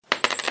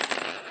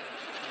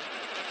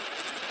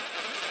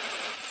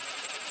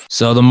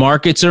So the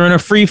markets are in a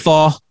free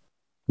fall.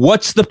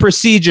 What's the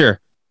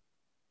procedure?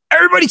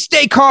 Everybody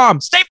stay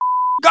calm. Stay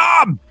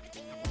calm.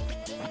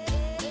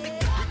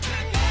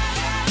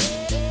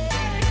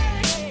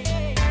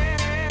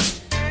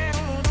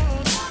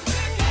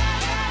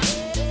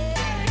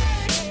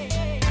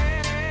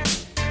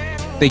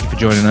 Thank you for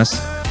joining us.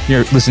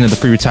 You're listening to the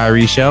Free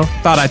Retiree Show.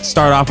 Thought I'd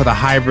start off with a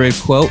hybrid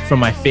quote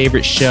from my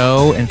favorite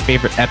show and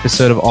favorite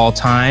episode of all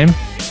time.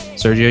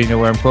 Sergio, you know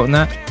where I'm quoting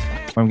that?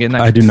 Where I'm getting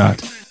that? I do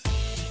not.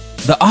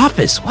 The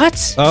Office.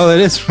 What? Oh,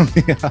 it is from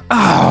The Office.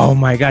 Oh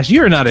my gosh,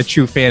 you're not a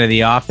true fan of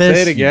The Office.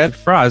 Say it again.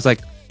 I was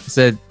like, I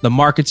said the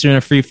markets are in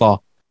a free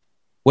fall.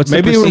 What's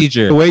Maybe the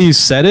procedure? The way you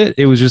said it,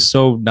 it was just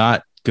so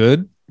not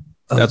good.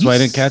 That's why I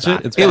didn't catch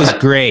it. It was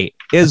great.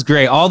 It was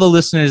great. All the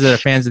listeners that are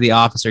fans of The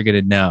Office are going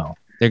to know.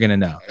 They're going to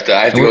know.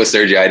 I have to go with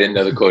Sergio. I didn't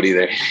know the quote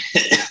either.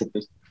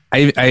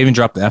 I even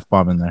dropped the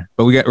F-bomb in there.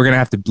 But we're going to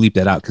have to bleep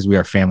that out because we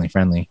are family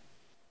friendly.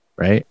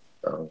 Right?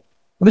 Oh.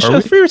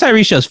 Well, the Free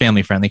Retiree Show is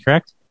family friendly,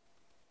 correct?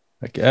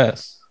 I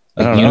guess.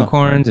 Like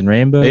unicorns and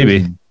rainbows.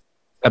 Maybe.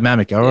 Matt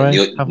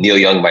McElroy. Neil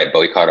Young might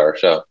boycott our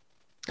show.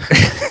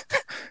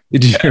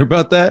 Did you hear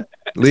about that,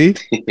 Lee?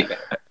 Yeah.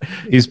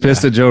 He's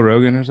pissed at Joe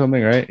Rogan or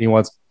something, right? He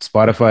wants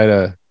Spotify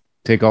to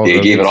take all.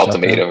 He gave an stuff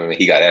ultimatum down. and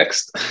he got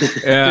X'd.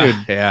 Yeah.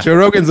 Dude, Yeah. Joe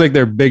Rogan's like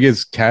their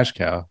biggest cash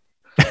cow.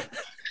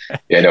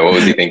 Yeah, no, what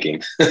was he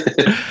thinking?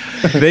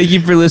 Thank you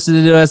for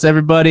listening to us,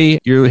 everybody.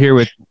 You're here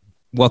with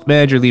Wealth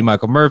Manager Lee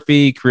Michael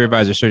Murphy, Career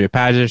Advisor Sergio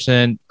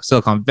Patterson,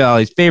 Silicon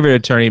Valley's favorite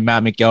attorney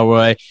Matt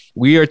McElroy.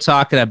 We are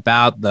talking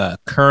about the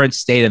current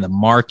state of the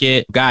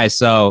market, guys.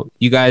 So,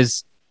 you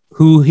guys,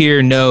 who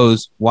here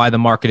knows why the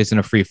market is in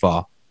a free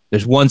fall?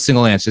 There's one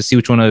single answer. Let's see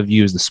which one of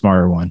you is the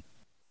smarter one.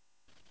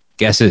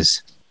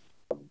 Guesses?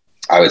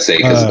 I would say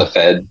because of the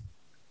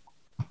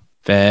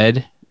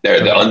Fed.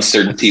 The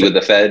uncertainty with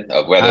the Fed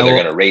of whether they're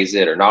going to raise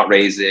it or not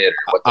raise it.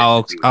 Or what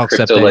I'll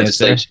accept that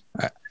legislation.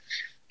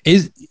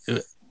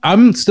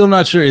 I'm still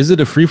not sure. Is it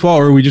a free fall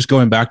or are we just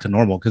going back to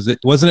normal? Because it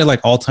wasn't it like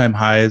all-time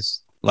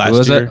highs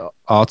last year?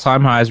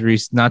 All-time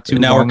highs not too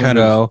now long we're kind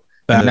ago. of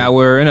back now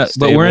we're in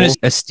stable.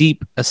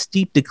 a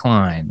steep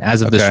decline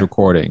as of this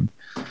recording.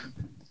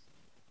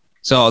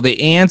 So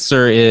the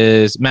answer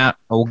is, Matt,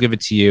 I will give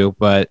it to you,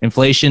 but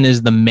inflation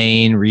is the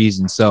main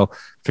reason. So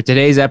for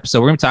today's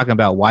episode, we're going to be talking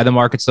about why the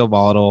market's so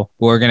volatile.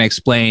 We're going to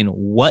explain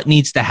what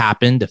needs to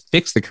happen to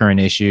fix the current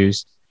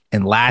issues.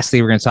 And lastly,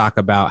 we're going to talk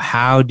about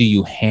how do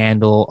you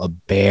handle a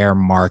bear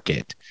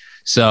market.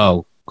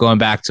 So going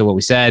back to what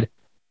we said,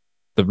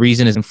 the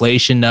reason is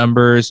inflation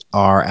numbers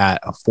are at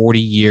a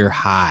 40-year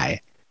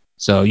high.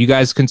 So you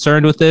guys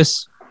concerned with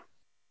this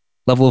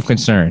level of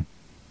concern?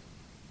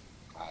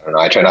 I don't know.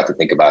 I try not to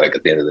think about it.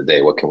 At the end of the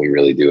day, what can we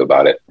really do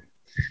about it?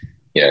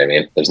 You know what I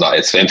mean?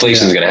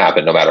 Inflation is going to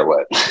happen no matter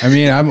what. I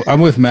mean,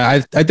 I'm with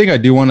Matt. I think I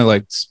do want to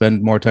like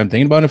spend more time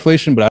thinking about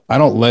inflation, but I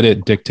don't let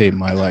it dictate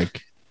my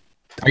like.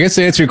 I guess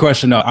to answer your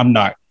question, no, I'm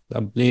not.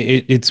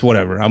 It's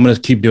whatever. I'm going to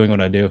keep doing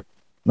what I do.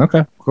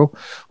 Okay, cool.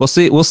 We'll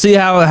see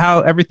how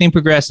everything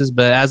progresses.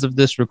 But as of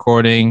this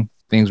recording,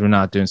 things were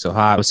not doing so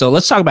hot. So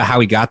let's talk about how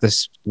we got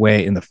this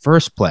way in the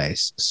first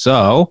place.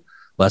 So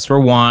let's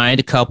rewind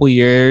a couple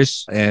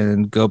years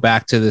and go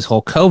back to this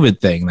whole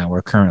COVID thing that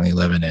we're currently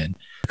living in.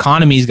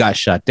 Economies got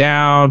shut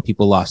down.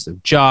 People lost their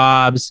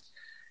jobs.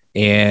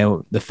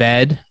 And the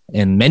Fed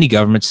and many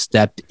governments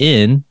stepped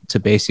in to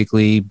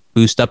basically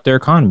boost up their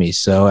economies.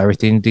 So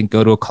everything didn't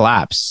go to a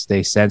collapse.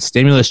 They sent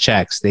stimulus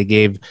checks. They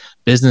gave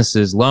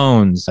businesses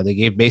loans. They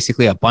gave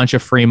basically a bunch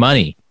of free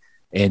money.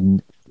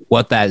 And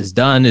what that has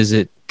done is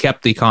it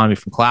kept the economy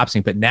from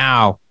collapsing. But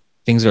now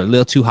things are a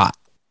little too hot.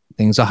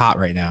 Things are hot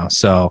right now.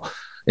 So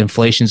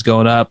inflation's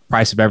going up.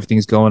 Price of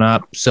everything's going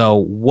up. So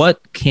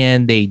what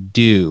can they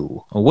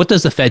do? What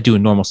does the Fed do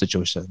in normal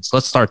situations?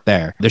 Let's start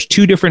there. There's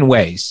two different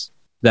ways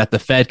that the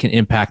Fed can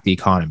impact the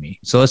economy.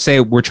 So let's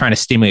say we're trying to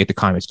stimulate the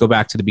economy. Let's go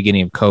back to the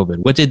beginning of COVID.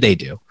 What did they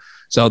do?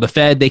 So the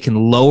Fed, they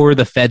can lower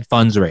the Fed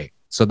funds rate.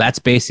 So that's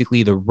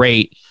basically the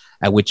rate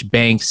at which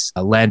banks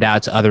lend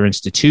out to other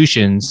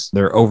institutions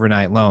their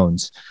overnight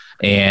loans.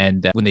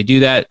 And when they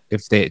do that,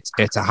 if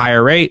it's a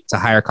higher rate, it's a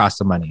higher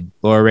cost of money.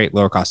 Lower rate,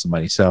 lower cost of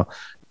money. So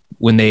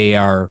when they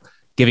are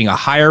giving a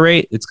higher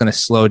rate, it's going to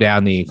slow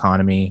down the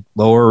economy.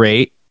 Lower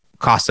rate,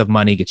 cost of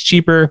money gets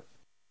cheaper.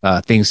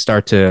 Things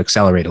start to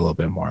accelerate a little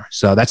bit more.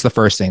 So that's the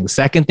first thing. The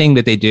second thing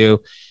that they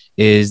do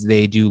is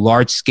they do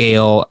large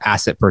scale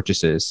asset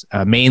purchases,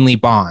 mainly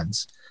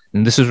bonds.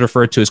 And this is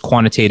referred to as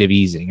quantitative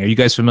easing. Are you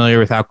guys familiar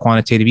with how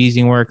quantitative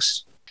easing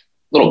works? A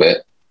little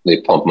bit.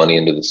 They pump money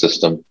into the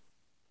system.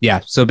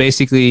 Yeah. So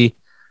basically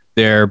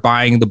they're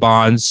buying the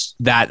bonds.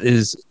 That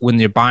is when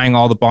they're buying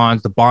all the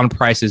bonds, the bond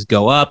prices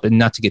go up, and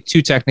not to get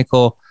too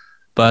technical,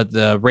 but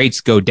the rates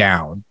go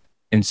down.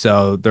 And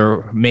so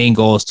their main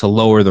goal is to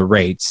lower the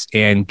rates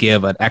and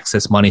give an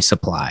excess money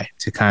supply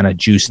to kind of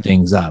juice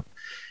things up.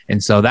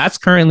 And so that's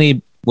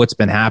currently what's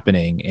been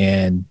happening.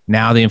 And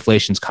now the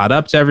inflation's caught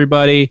up to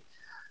everybody.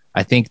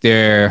 I think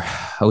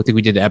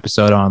we did an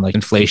episode on like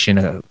inflation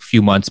a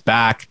few months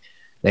back.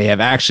 They have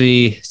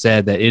actually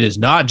said that it is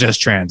not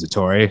just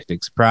transitory.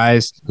 Big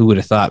surprise. Who would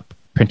have thought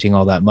printing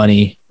all that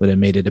money would have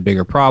made it a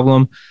bigger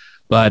problem?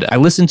 But I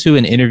listened to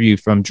an interview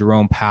from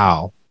Jerome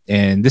Powell,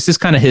 and this is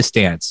kind of his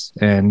stance.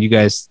 And you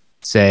guys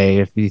say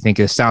if you think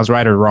it sounds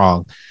right or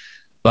wrong.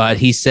 But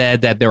he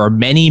said that there are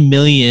many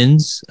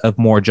millions of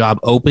more job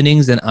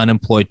openings than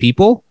unemployed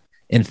people.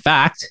 In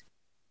fact,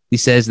 he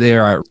says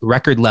there are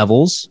record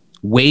levels.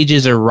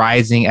 Wages are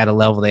rising at a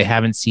level they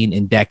haven't seen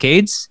in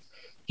decades.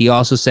 He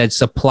also said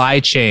supply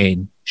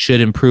chain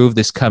should improve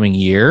this coming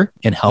year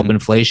and help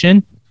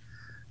inflation.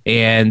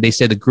 And they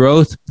said the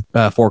growth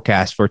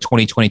forecast for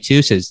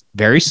 2022 says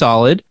very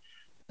solid.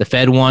 The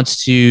Fed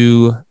wants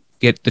to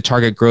get the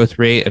target growth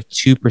rate of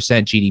 2%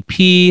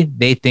 GDP.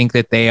 They think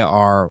that they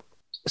are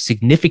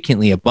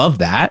significantly above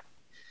that.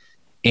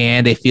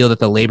 And they feel that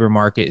the labor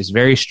market is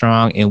very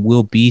strong and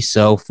will be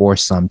so for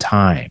some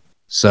time.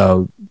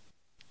 So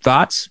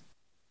thoughts?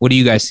 What are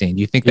you guys seeing?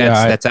 Do you think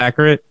that's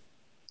accurate?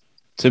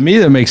 To me,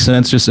 that makes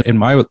sense. Just in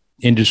my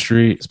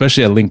industry,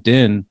 especially at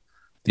LinkedIn,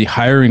 the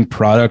hiring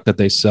product that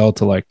they sell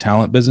to like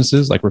talent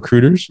businesses, like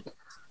recruiters,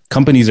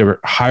 companies are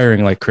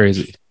hiring like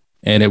crazy.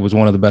 And it was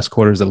one of the best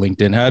quarters that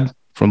LinkedIn had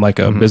from like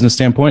a business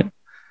standpoint,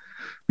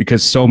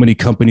 because so many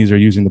companies are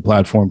using the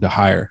platform to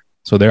hire.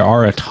 So there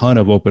are a ton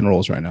of open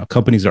roles right now.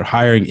 Companies are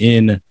hiring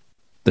in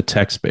the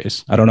tech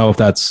space. I don't know if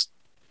that's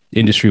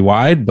industry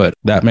wide, but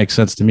that makes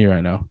sense to me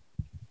right now.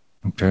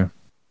 Okay.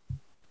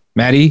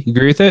 Maddie, you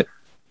agree with it?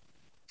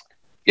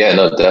 Yeah,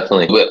 no,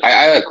 definitely. But I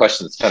have a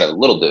question that's kind of a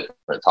little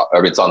different. I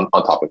mean, it's on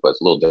topic, but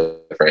it's a little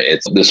different.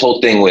 It's this whole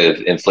thing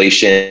with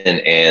inflation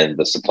and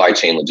the supply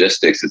chain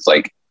logistics. It's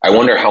like, I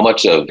wonder how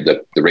much of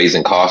the raise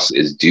in costs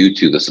is due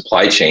to the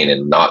supply chain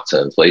and not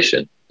to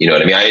inflation. You know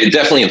what I mean?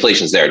 Definitely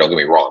inflation's there. Don't get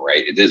me wrong,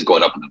 right? It is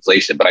going up with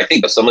inflation. But I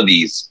think some of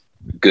these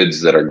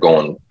goods that are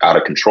going out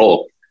of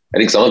control, I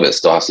think some of it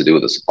still has to do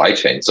with the supply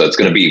chain. So it's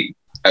going to be,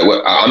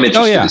 what I'm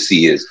interested to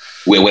see is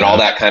when all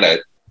that kind of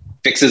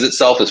fixes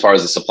itself as far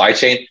as the supply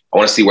chain, I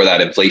want to see where that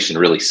inflation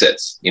really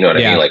sits. You know what I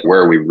mean? Like, where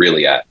are we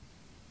really at?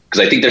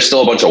 Because I think there's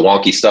still a bunch of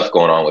wonky stuff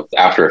going on with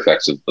after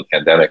effects of the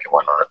pandemic and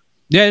whatnot.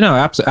 Yeah, no,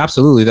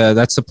 absolutely.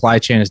 That supply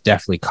chain is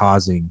definitely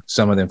causing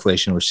some of the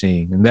inflation we're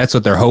seeing. And that's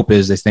what their hope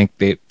is. They think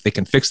they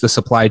can fix the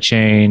supply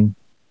chain.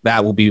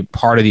 That will be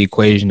part of the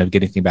equation of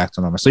getting things back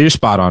to normal. So you're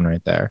spot on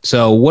right there.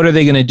 So what are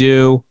they going to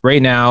do?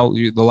 Right now,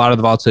 a lot of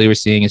the volatility we're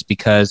seeing is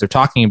because they're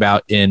talking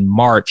about in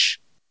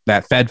March,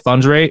 that Fed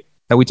funds rate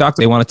that we talked,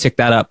 they want to tick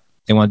that up.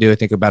 They want to do, I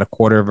think, about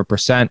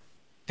 0.25%. I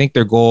think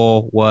their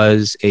goal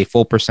was a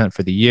full percent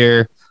for the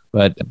year,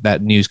 but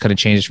that news kind of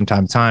changes from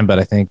time to time. But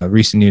I think the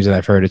recent news that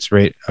I've heard, it's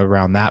right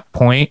around that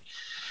point.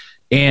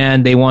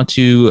 And they're going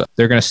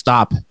to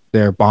stop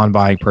their bond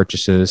buying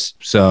purchases.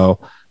 So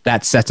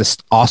that's set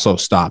to also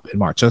stop in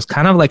March. So it's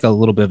kind of like a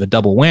little bit of a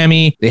double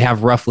whammy. They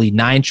have roughly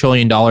 $9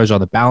 trillion on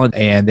the balance,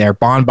 and their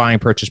bond buying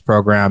purchase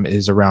program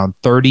is around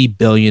 $30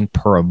 billion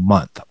per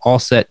month, all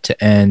set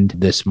to end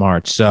this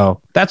March.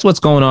 So that's what's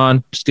going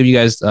on. Just give you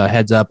guys a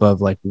heads up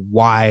of like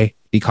why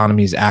the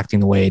economy is acting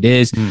the way it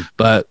is.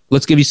 But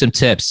let's give you some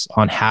tips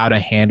on how to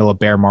handle a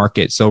bear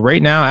market. So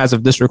right now, as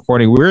of this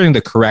recording, we're in the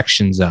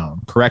correction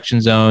zone.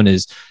 Correction zone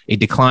is a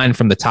decline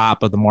from the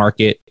top of the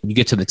market. You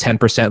get to the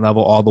 10%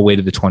 level all the way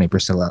to the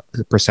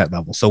 20%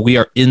 level. So we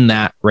are in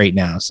that right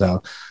now.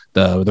 So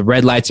the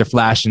red lights are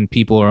flashing.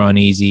 People are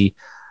uneasy.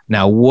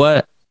 Now,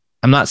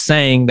 I'm not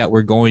saying that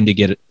we're going to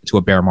get to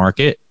a bear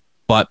market,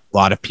 but a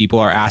lot of people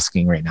are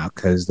asking right now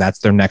because that's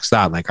their next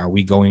thought. Like, are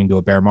we going into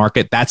a bear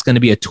market? That's going to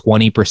be a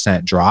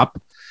 20%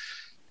 drop.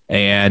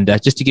 And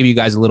just to give you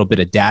guys a little bit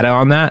of data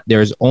on that,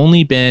 there's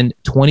only been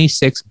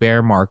 26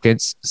 bear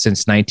markets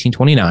since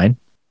 1929,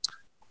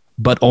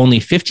 but only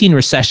 15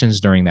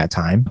 recessions during that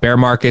time. Bear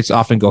markets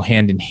often go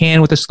hand in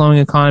hand with a slowing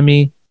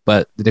economy,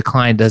 but the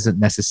decline doesn't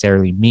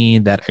necessarily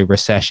mean that a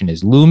recession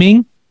is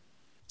looming.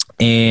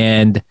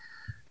 And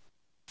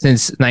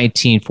since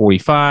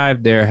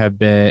 1945,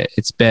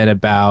 it's been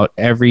about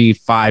every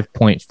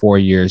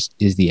 5.4 years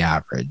is the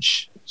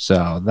average.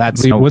 So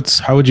that's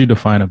how would you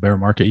define a bear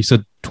market? You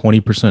said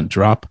 20%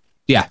 drop.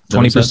 Yeah,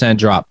 20%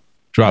 drop.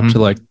 Drop to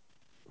like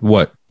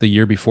what the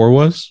year before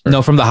was? Or?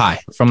 No, from the high.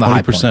 From the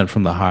 20%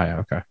 from the high.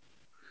 Okay.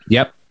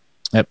 Yep.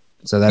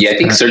 So that's I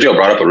think Sergio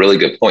brought up a really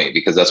good point,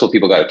 because that's what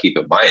people got to keep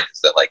in mind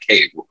is that, like,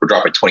 hey, we're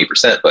dropping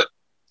 20%, but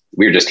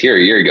we were just here a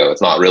year ago.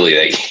 It's not really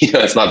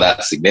it's not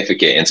that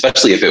significant, and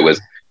especially if it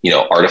was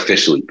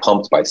artificially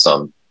pumped by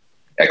some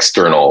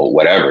external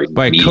whatever,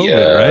 by media,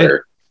 COVID, right?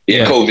 Or,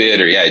 COVID,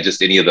 or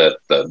just any of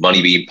the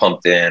money being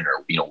pumped in,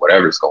 or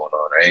whatever's going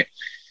on, right?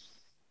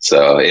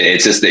 So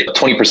it's just the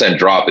 20%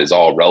 drop is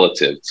all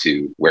relative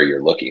to where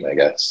you're looking, I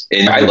guess.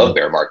 And I love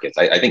bear markets.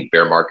 I think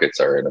bear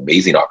markets are an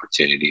amazing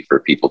opportunity for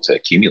people to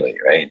accumulate,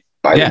 right?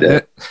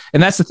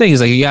 And that's the thing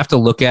is, like, you have to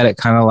look at it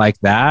kind of like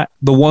that.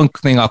 The one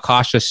thing I'll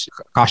caution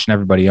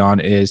everybody on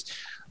is,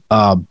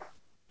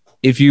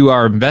 if you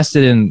are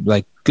invested in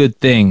like good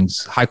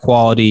things, high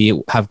quality,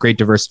 have great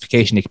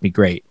diversification, it can be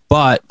great.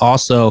 But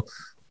also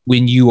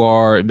when you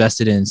are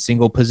invested in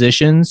single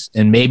positions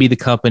and maybe the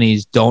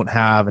companies don't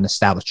have an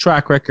established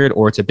track record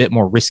or it's a bit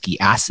more risky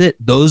asset,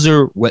 those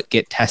are what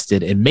get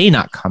tested and may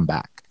not come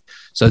back.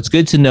 So it's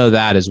good to know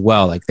that as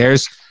well. Like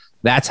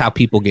that's how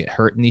people get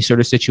hurt in these sort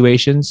of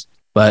situations.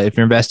 But if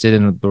you're invested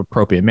in the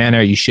appropriate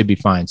manner, you should be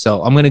fine.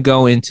 So I'm going to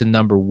go into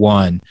number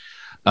one.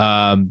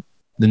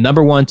 The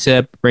number one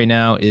tip right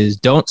now is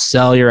don't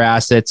sell your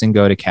assets and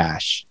go to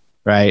cash,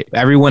 right?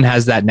 Everyone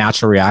has that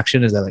natural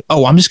reaction is that like,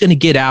 oh, I'm just going to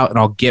get out and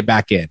I'll get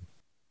back in.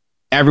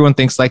 Everyone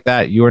thinks like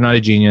that. You are not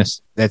a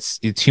genius. It's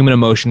human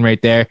emotion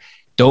right there.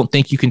 Don't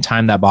think you can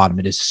time that bottom.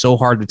 It is so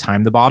hard to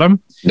time the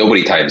bottom.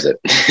 Nobody times it.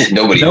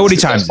 Nobody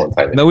times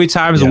it. Nobody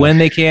times when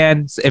they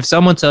can. If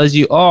someone tells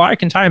you, oh, I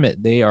can time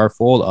it, they are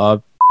full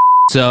of.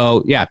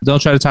 So yeah, don't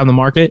try to time the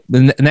market.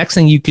 The next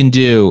thing you can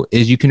do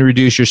is you can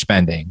reduce your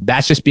spending.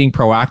 That's just being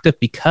proactive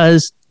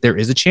because there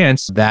is a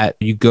chance that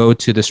you go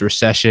to this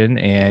recession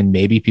and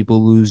maybe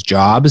people lose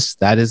jobs.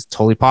 That is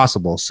totally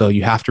possible. So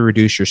you have to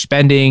reduce your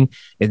spending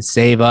and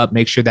save up,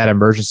 make sure that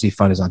emergency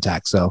fund is on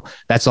tax. So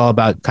that's all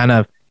about kind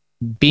of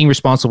being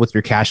responsible with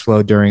your cash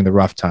flow during the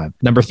rough time.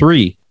 Number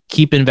 3,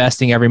 keep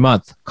investing every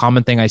month.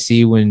 Common thing I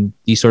see when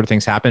these sort of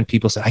things happen,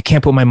 people say, I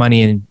can't put my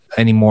money in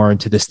anymore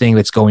into this thing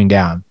that's going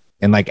down.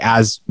 And like,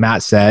 as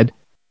Matt said,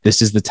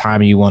 this is the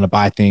time you want to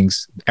buy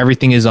things.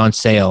 Everything is on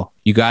sale.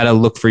 You got to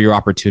look for your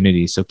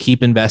opportunities. So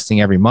keep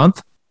investing every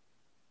month.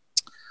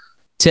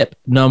 Tip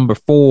number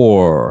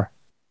 4,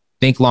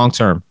 think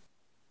long-term,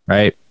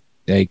 right?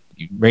 Like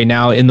right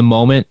now in the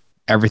moment,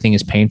 everything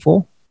is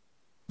painful,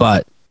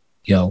 but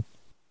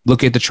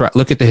look at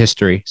the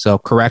history. So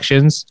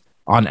corrections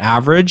on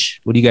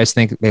average, what do you guys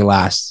think they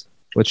last?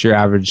 What's your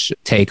average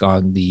take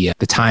on the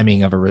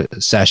timing of a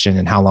recession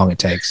and how long it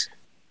takes?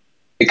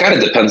 It kind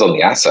of depends on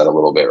the asset a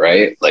little bit,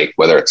 right? Like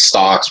whether it's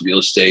stocks, real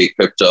estate,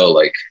 crypto,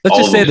 like let's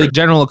just say the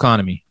general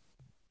economy.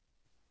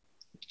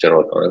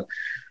 General economy.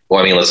 Well,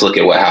 I mean, let's look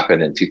at what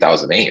happened in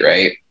 2008,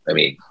 right? I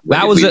mean,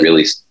 that was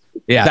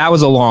that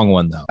was a long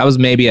one though. That was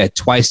maybe a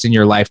twice in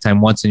your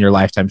lifetime, once in your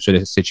lifetime sort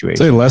of situation.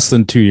 Say less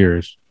than 2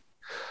 years.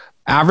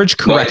 Average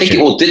correction.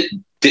 No, I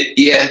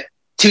think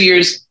 2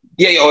 years.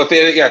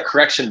 Yeah,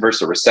 correction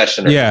versus a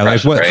recession.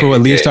 Like what for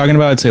what Lee's talking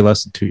about, I'd say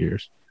less than 2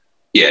 years.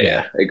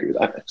 Yeah, I agree with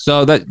that.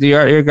 So that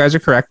your guys are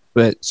correct,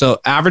 but so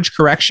average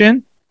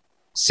correction,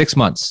 6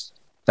 months.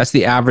 That's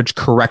the average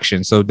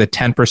correction. So the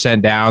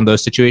 10% down,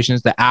 those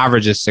situations, the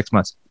average is 6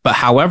 months. But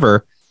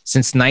however,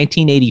 since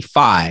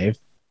 1985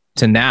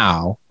 to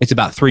now, it's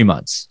about 3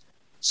 months.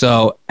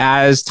 So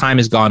as time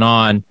has gone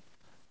on,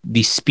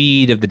 the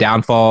speed of the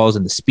downfalls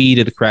and the speed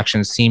of the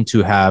corrections seem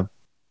to have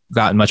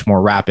gotten much more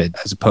rapid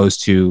as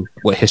opposed to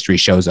what history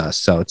shows us.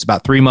 So it's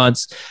about 3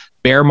 months.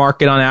 Bear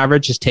market on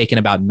average has taken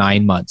about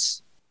 9 months.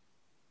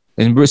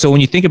 And so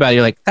when you think about it,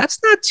 you're like,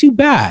 that's not too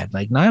bad.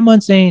 Like 9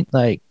 months ain't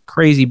like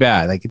crazy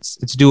bad. Like it's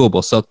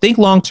doable. So think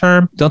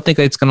long-term. Don't think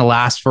that it's going to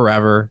last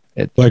forever.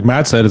 Like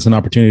Matt said, it's an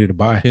opportunity to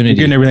buy. You're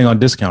getting everything on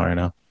discount right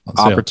now.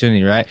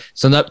 Opportunity, right?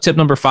 So tip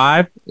number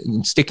 5,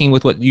 sticking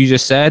with what you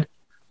just said,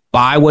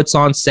 buy what's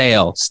on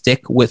sale.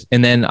 Stick with,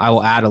 and then I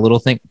will add a little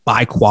thing,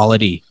 buy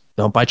quality.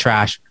 Don't buy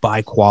trash,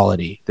 buy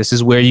quality. This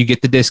is where you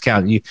get the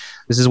discount.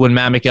 This is when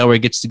Matt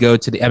McElroy gets to go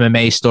to the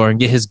MMA store and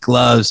get his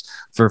gloves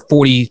for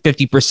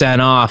 50%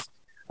 off.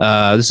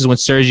 This is when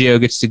Sergio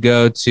gets to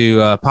go to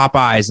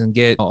Popeyes and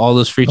get all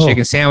those free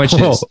chicken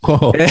sandwiches.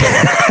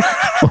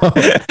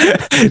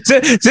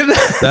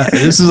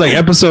 This is like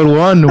episode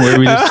 1 where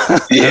we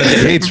just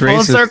hates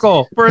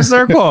racist. Full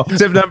circle.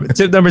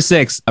 Tip number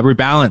 6,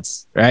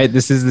 rebalance, right?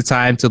 This is the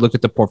time to look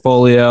at the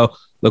portfolio.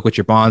 Look what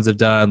your bonds have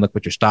done. Look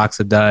what your stocks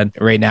have done.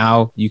 Right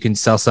now, you can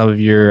sell some of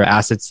your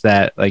assets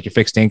that like your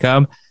fixed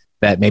income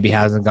that maybe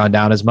hasn't gone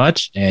down as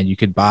much, and you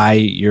could buy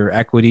your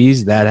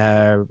equities that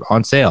are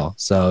on sale.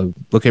 So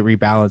look at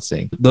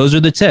rebalancing. Those are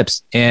the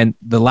tips. And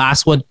the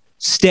last one,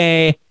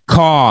 stay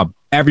calm.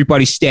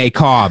 Everybody stay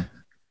calm.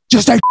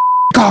 Just stay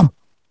calm.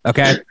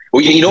 Okay.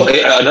 Well,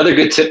 another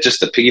good tip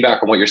just to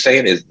piggyback on what you're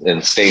saying is,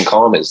 and staying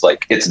calm is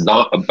like, it's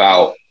not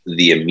about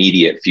the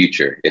immediate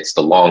future. It's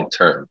the long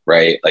term,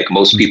 right? Like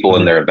most people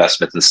in their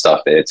investments and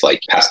stuff, it's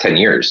like past 10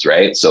 years,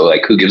 right? So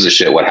like, who gives a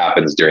shit what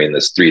happens during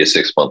this 3 to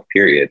 6 month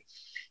period?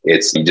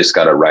 It's, you just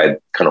got to ride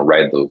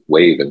the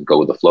wave and go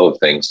with the flow of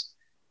things.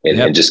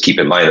 And just keep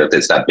in mind that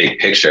it's that big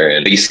picture.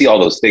 And you see all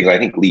those things. I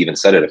think Lee even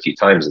said it a few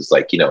times. It's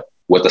like,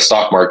 what the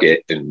stock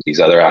market and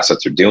these other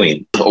assets are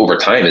doing over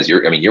time is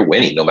you're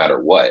winning no matter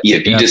what.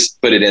 If you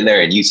just put it in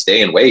there and you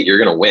stay and wait, you're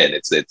going to win.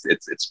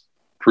 It's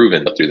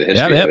proven through the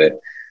history of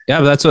it. Yeah,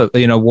 but that's what,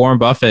 Warren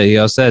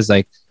Buffett, says,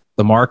 like,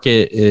 the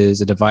market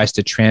is a device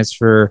to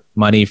transfer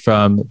money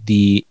from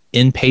the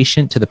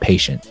impatient to the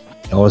patient.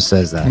 He always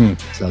says that.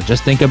 So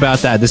just think about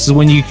that. This is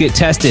when you get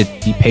tested.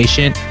 Be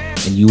patient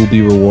and you will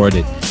be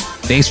rewarded.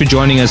 Thanks for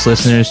joining us,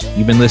 listeners.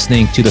 You've been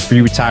listening to the Free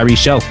Retiree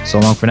Show. So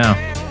long for now.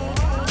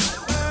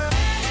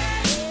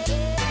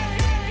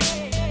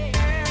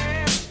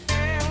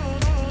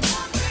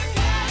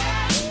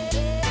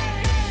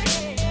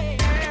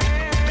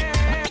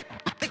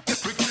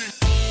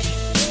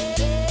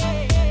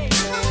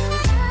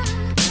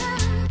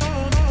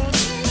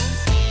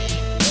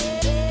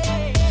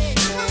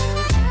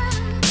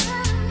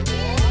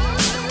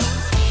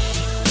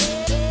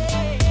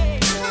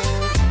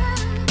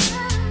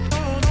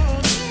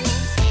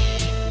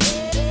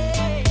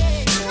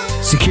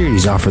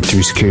 Securities offered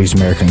through Securities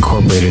America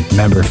Incorporated,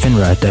 member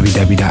FINRA,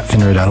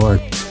 www.finra.org,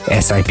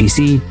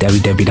 SIPC,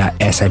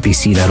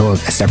 www.sipc.org,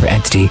 a separate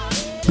entity.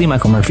 Lee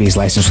Michael Murphy is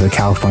licensed with the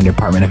California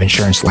Department of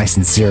Insurance,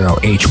 license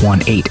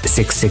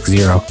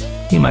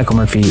 0H18660. Lee Michael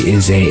Murphy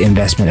is a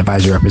investment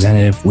advisor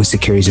representative with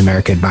Securities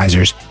America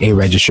Advisors, a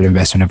registered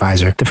investment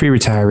advisor. The Free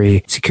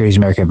Retiree, Securities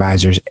America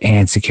Advisors,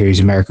 and Securities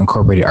America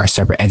Incorporated are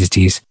separate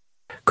entities.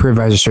 Career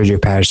advisor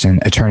Sergio Patterson,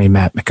 attorney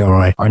Matt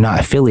McElroy are not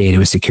affiliated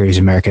with Securities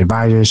America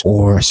Advisors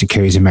or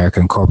Securities America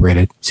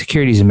Incorporated.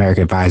 Securities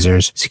America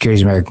Advisors,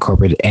 Securities America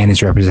Incorporated, and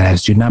its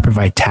representatives do not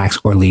provide tax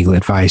or legal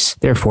advice.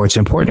 Therefore, it's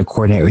important to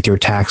coordinate with your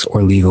tax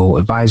or legal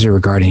advisor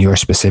regarding your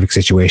specific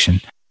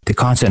situation. The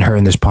content heard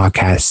in this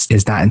podcast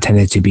is not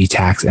intended to be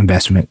tax,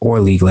 investment, or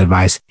legal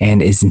advice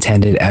and is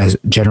intended as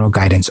general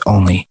guidance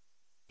only.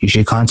 You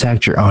should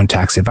contact your own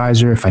tax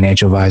advisor,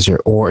 financial advisor,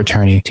 or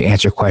attorney to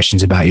answer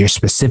questions about your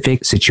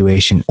specific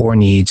situation or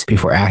needs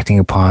before acting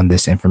upon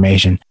this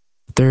information.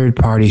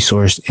 Third-party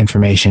sourced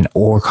information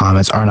or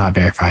comments are not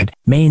verified,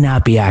 may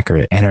not be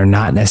accurate, and are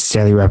not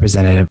necessarily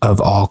representative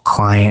of all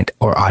client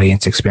or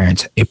audience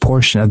experience. A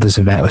portion of this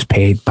event was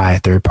paid by a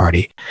third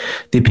party.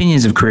 The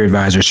opinions of career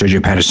advisor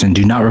Sergio Patterson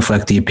do not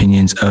reflect the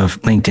opinions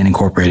of LinkedIn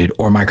Incorporated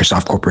or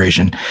Microsoft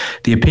Corporation.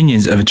 The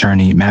opinions of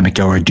attorney Matt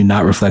McElroy do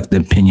not reflect the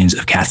opinions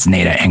of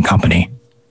Castaneda and Company.